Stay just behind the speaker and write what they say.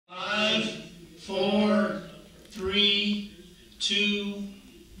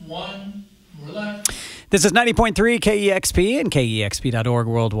This is 90.3 KEXP and KEXP.org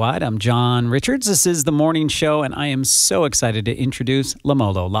worldwide. I'm John Richards. This is The Morning Show, and I am so excited to introduce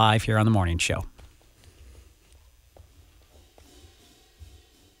Lemolo live here on The Morning Show.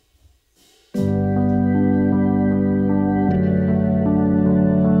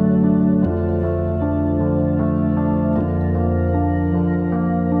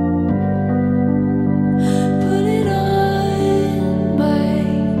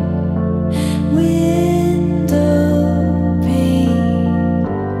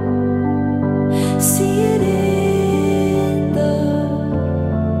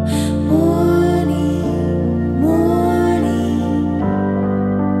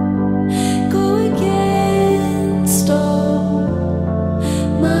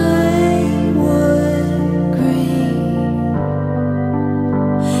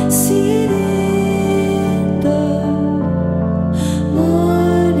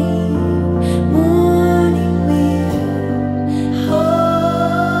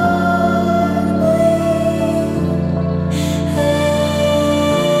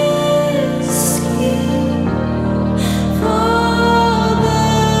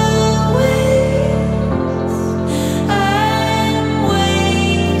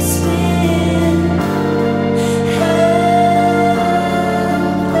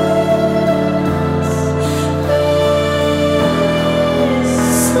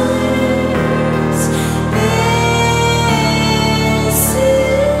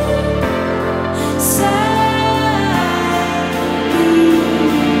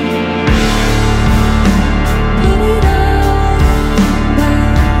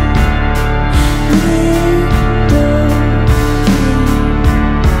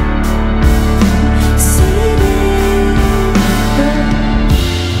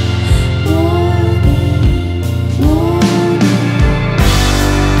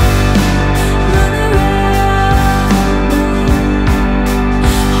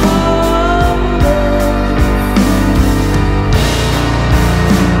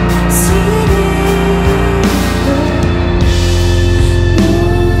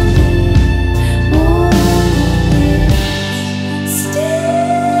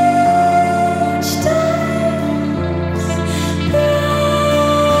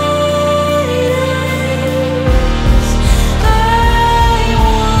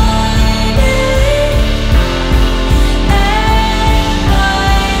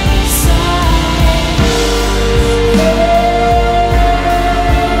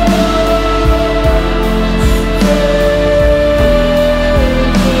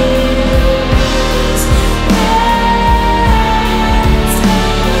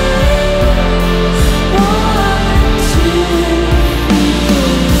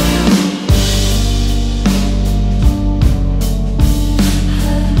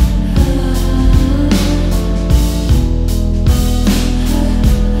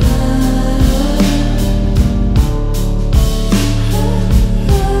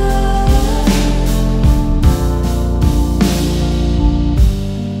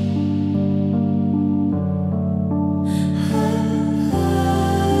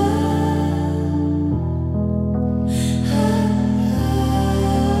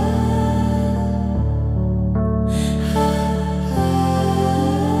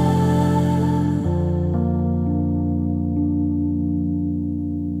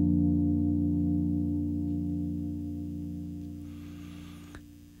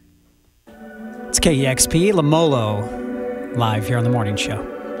 It's KEXP, Lemolo, live here on The Morning Show.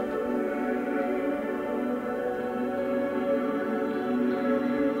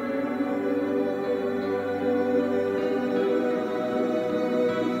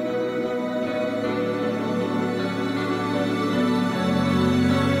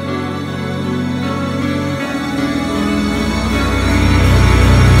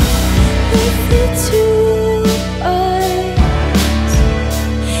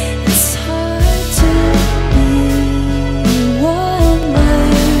 It's hard to be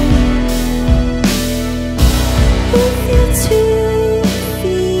one.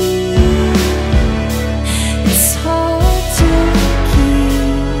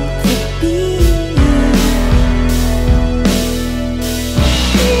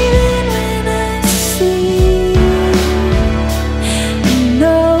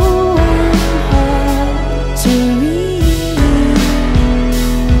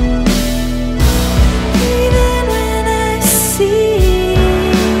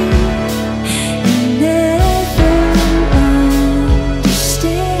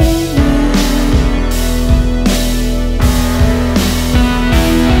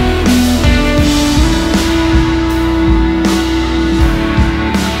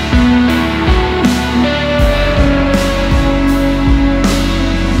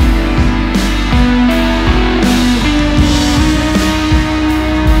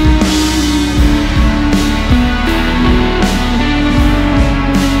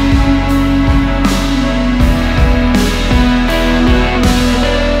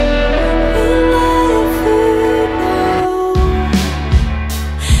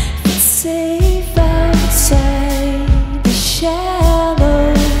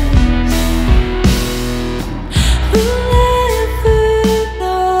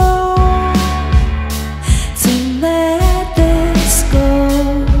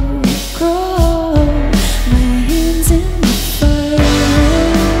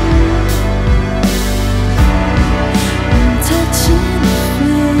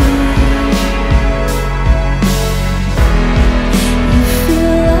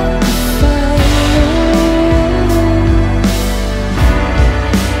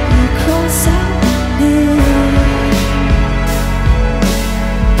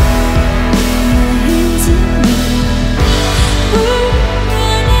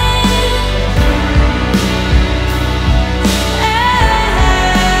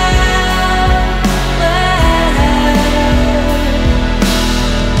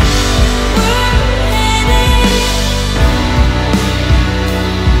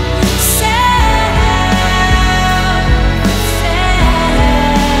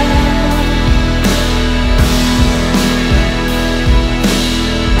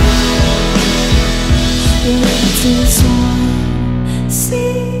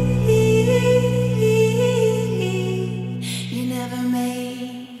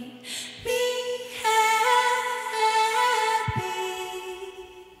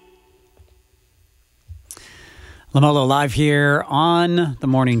 Lemolo live here on the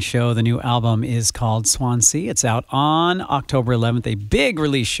morning show. The new album is called Swansea. It's out on October 11th, a big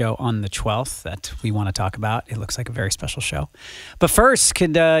release show on the 12th that we want to talk about. It looks like a very special show. But first,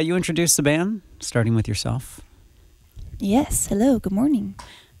 could you introduce the band, starting with yourself? Yes. Hello. Good morning.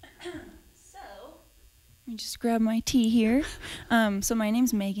 So, let me just grab my tea here. So my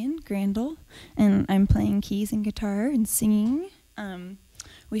name's Megan Grandel, and I'm playing keys and guitar and singing.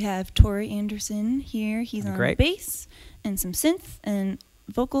 We have Tori Anderson here. He's on bass and some synth and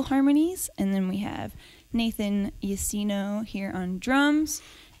vocal harmonies. And then we have Nathan Yaccino here on drums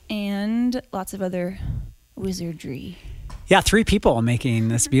and lots of other wizardry. Yeah, 3 people making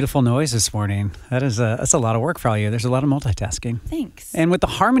this beautiful noise this morning. That's a lot of work for all you. There's a lot of multitasking. Thanks. And with the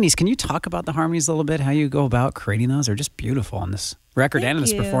harmonies, can you talk about the harmonies a little bit? How you go about creating those? They're just beautiful on this record and in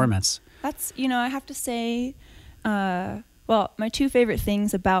this performance. That's, I have to say, well, my 2 favorite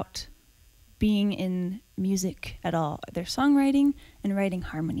things about being in music at all, they're songwriting and writing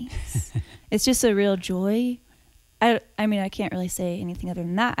harmonies. It's just a real joy. I mean, I can't really say anything other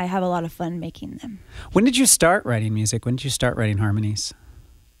than that. I have a lot of fun making them. When did you start writing music? When did you start writing harmonies?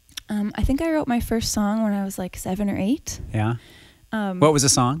 I think I wrote my first song when I was like 7 or 8. Yeah. What was the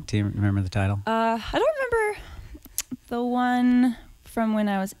song? Do you remember the title? I don't remember the one from when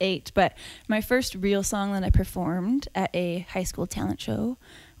I was 8, but my first real song that I performed at a high school talent show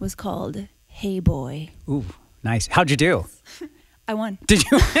was called Hey Boy. Ooh, nice. How'd you do? I won. Did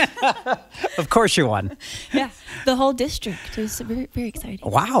you? Of course you won. Yeah, the whole district. It was very, very exciting.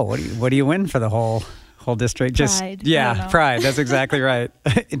 Wow, what do you win for the whole district? Pride. Yeah, pride. That's exactly right.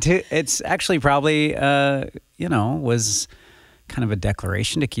 It's actually probably was kind of a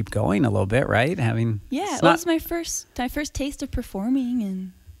declaration to keep going a little bit, right? It was my first taste of performing,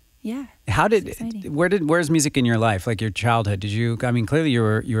 and yeah. Where's music in your life, like your childhood? Clearly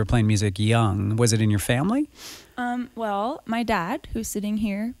you were playing music young. Was it in your family? Well, my dad, who's sitting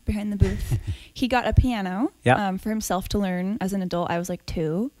here behind the booth, he got a piano for himself to learn as an adult. I was like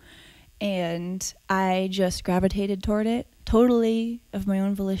 2, and I just gravitated toward it totally of my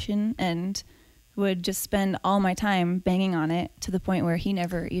own volition, and would just spend all my time banging on it to the point where he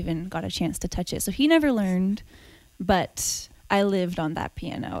never even got a chance to touch it. So he never learned, but I lived on that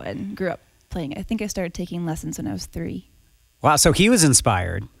piano and grew up playing it. I think I started taking lessons when I was 3. Wow, so he was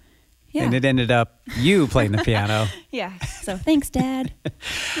inspired. Yeah. And it ended up you playing the piano. Yeah, so thanks, Dad.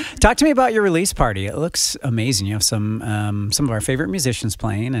 Talk to me about your release party. It looks amazing. You have some of our favorite musicians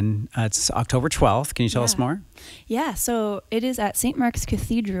playing, and it's October 12th. Can you tell us more? Yeah, so it is at St. Mark's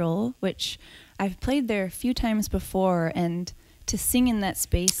Cathedral, which I've played there a few times before, and to sing in that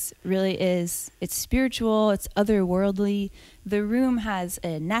space really it's spiritual, it's otherworldly. The room has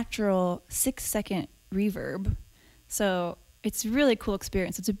a natural 6-second reverb, so it's a really cool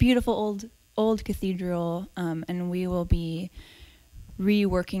experience. It's a beautiful old cathedral, and we will be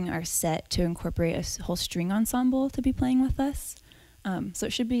reworking our set to incorporate a whole string ensemble to be playing with us. So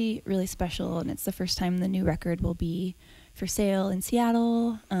it should be really special, and it's the first time the new record will be for sale in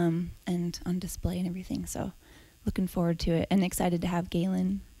Seattle and on display and everything. So looking forward to it, and excited to have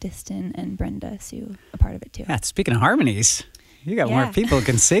Galen, Diston, and Brenda Sue a part of it too. Yeah, speaking of harmonies, you got more people who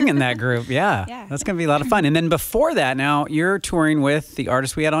can sing in that group. Yeah, that's going to be a lot of fun. And then before that, now you're touring with the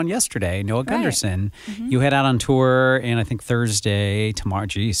artist we had on yesterday, Noah Gunderson. Mm-hmm. You head out on tour, and I think tomorrow.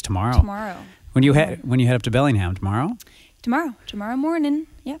 Tomorrow. When you head up to Bellingham tomorrow? Tomorrow morning.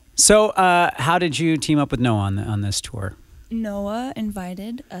 Yep. So, how did you team up with Noah on this tour? Noah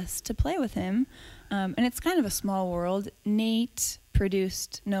invited us to play with him, and it's kind of a small world. Nate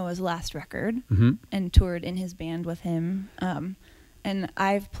produced Noah's last record and toured in his band with him, and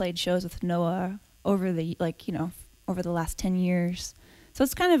I've played shows with Noah over the last 10 years. So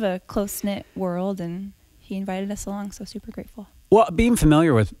it's kind of a close-knit world, and he invited us along, so super grateful. Well, being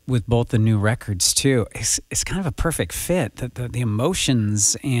familiar with both the new records too, it's kind of a perfect fit. The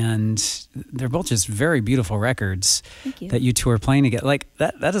emotions, and they're both just very beautiful records. Thank you. That you two are playing together. Like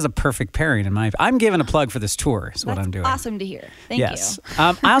that is a perfect pairing in my. I'm giving a plug for this tour. Is what I'm doing. Awesome to hear. Thank you.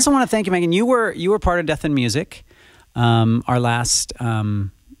 I also want to thank you, Megan. You were part of Death and Music, our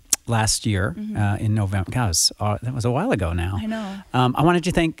last year in November. God, that was a while ago now. I know. I wanted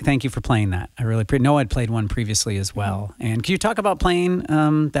to thank you for playing that. I really appreciate. Noah had played one previously as well. And can you talk about playing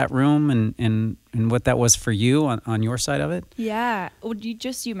that room and what that was for you on your side of it? Yeah. Well,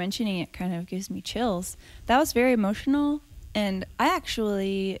 you mentioning it kind of gives me chills. That was very emotional, and I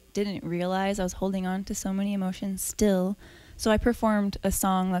actually didn't realize I was holding on to so many emotions still. So I performed a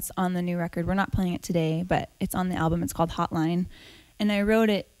song that's on the new record. We're not playing it today, but it's on the album. It's called Hotline. And I wrote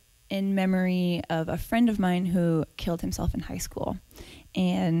it in memory of a friend of mine who killed himself in high school.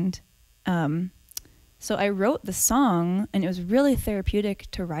 And So I wrote the song, and it was really therapeutic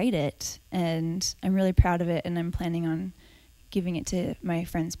to write it, and I'm really proud of it, and I'm planning on giving it to my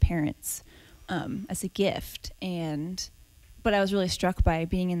friend's parents as a gift. But I was really struck by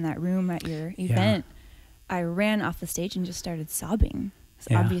being in that room at your event. I ran off the stage and just started sobbing.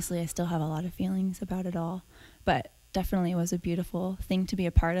 So obviously I still have a lot of feelings about it all, but definitely it was a beautiful thing to be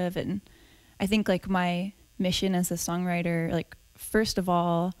a part of. And I think like my mission as a songwriter, like first of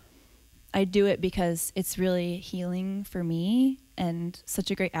all, I do it because it's really healing for me and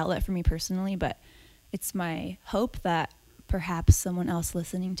such a great outlet for me personally, but it's my hope that perhaps someone else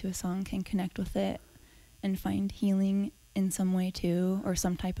listening to a song can connect with it and find healing in some way too, or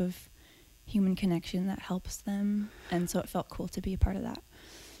some type of human connection that helps them. And so it felt cool to be a part of that.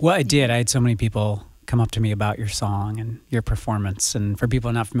 Well, I did. I had so many people come up to me about your song and your performance. And for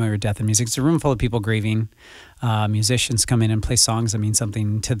people not familiar with death and music, it's a room full of people grieving. Musicians come in and play songs that mean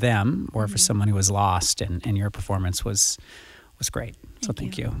something to them, or for someone who was lost. And your performance was great. So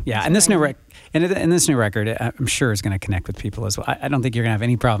thank you. Yeah, and this new record, I'm sure is going to connect with people as well. I don't think you're going to have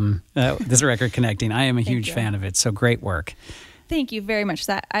any problem this record connecting. I am a huge fan of it. So great work. Thank you very much.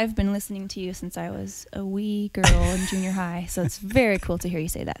 I've been listening to you since I was a wee girl in junior high, so it's very cool to hear you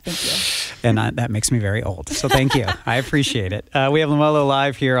say that. Thank you. And that makes me very old, so thank you. I appreciate it. We have Lemolo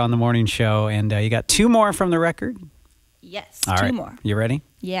live here on the morning show, and you got 2 more from the record? Yes, all 2 right. more. You ready?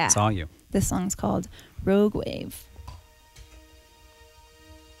 Yeah. It's all you. This song's called Rogue Wave.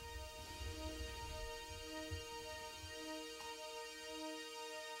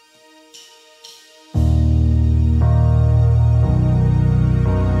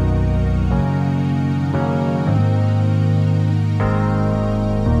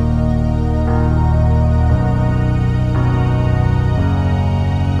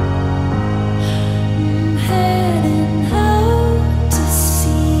 Heading out to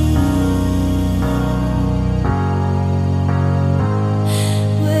sea.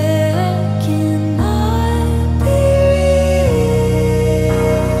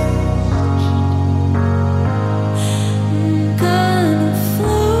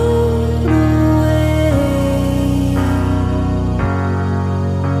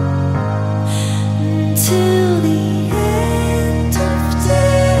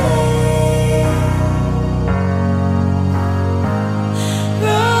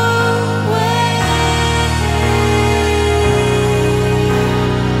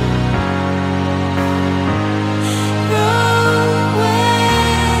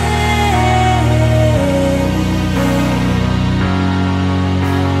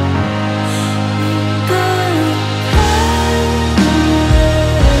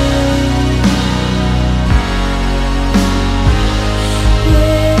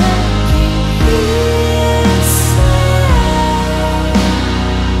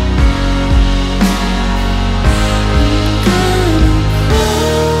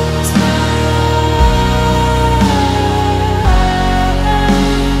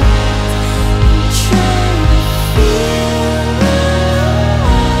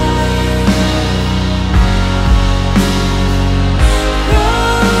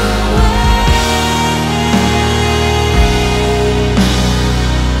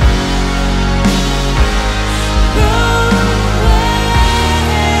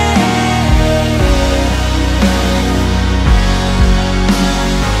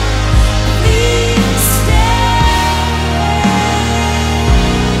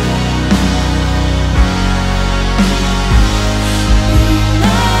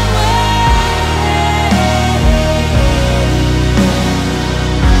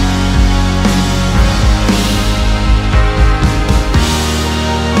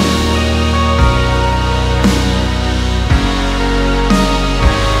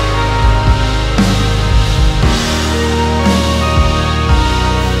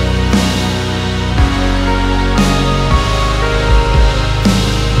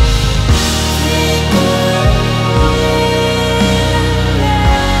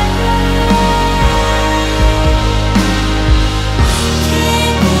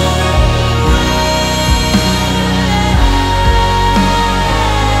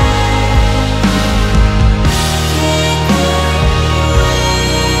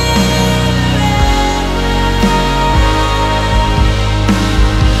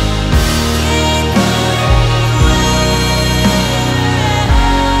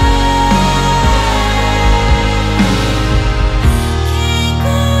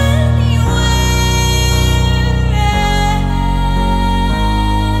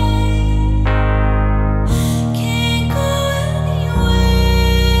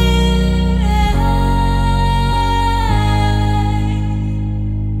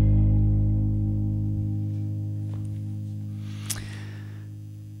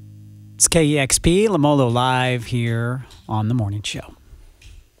 It's KEXP, Lemolo Live here on The Morning Show.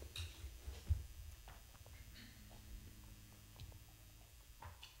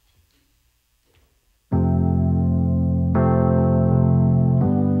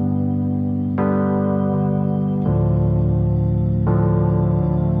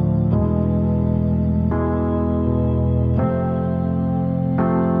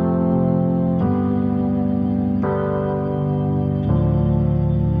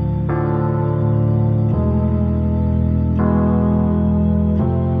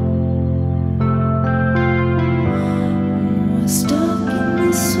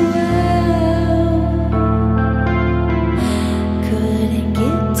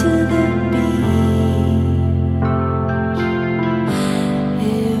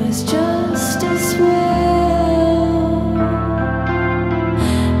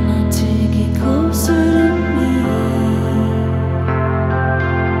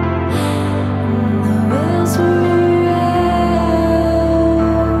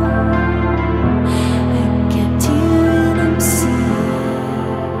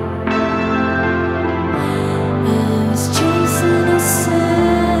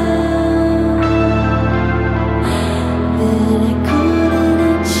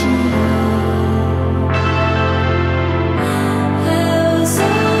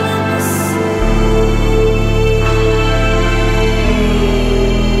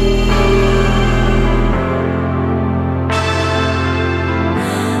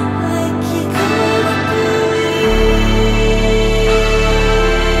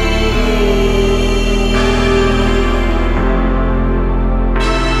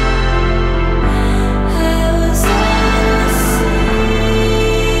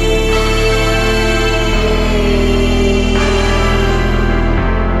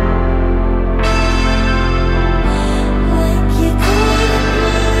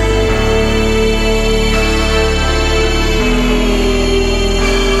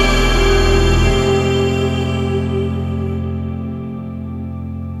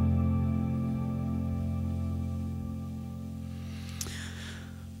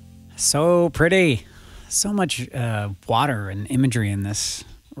 So pretty. So much water and imagery in this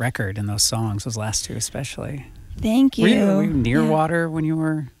record and those songs, those last two especially. Thank you. Were you near water when you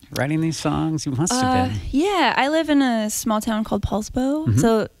were writing these songs? You must have been. Yeah, I live in a small town called Paulsbo. Mm-hmm.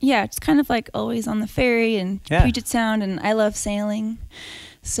 So, yeah, it's kind of like always on the ferry and Puget Sound, and I love sailing.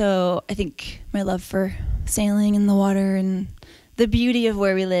 So I think my love for sailing and the water and the beauty of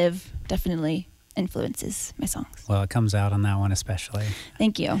where we live definitely influences my songs. Well, it comes out on that one especially.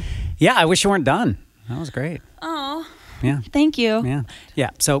 Thank you. Yeah, I wish you weren't done. That was great. Oh, yeah. Thank you. Yeah.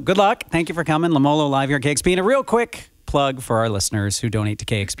 So good luck. Thank you for coming. Lemolo Live here at KEXP. And a real quick plug for our listeners who donate to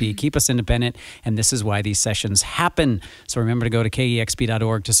KEXP. Keep us independent, and this is why these sessions happen. So remember to go to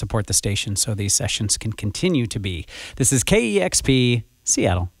KEXP.org to support the station so these sessions can continue to be. This is KEXP,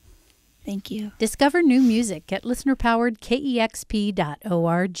 Seattle. Thank you. Discover new music at listener-powered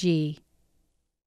KEXP.org.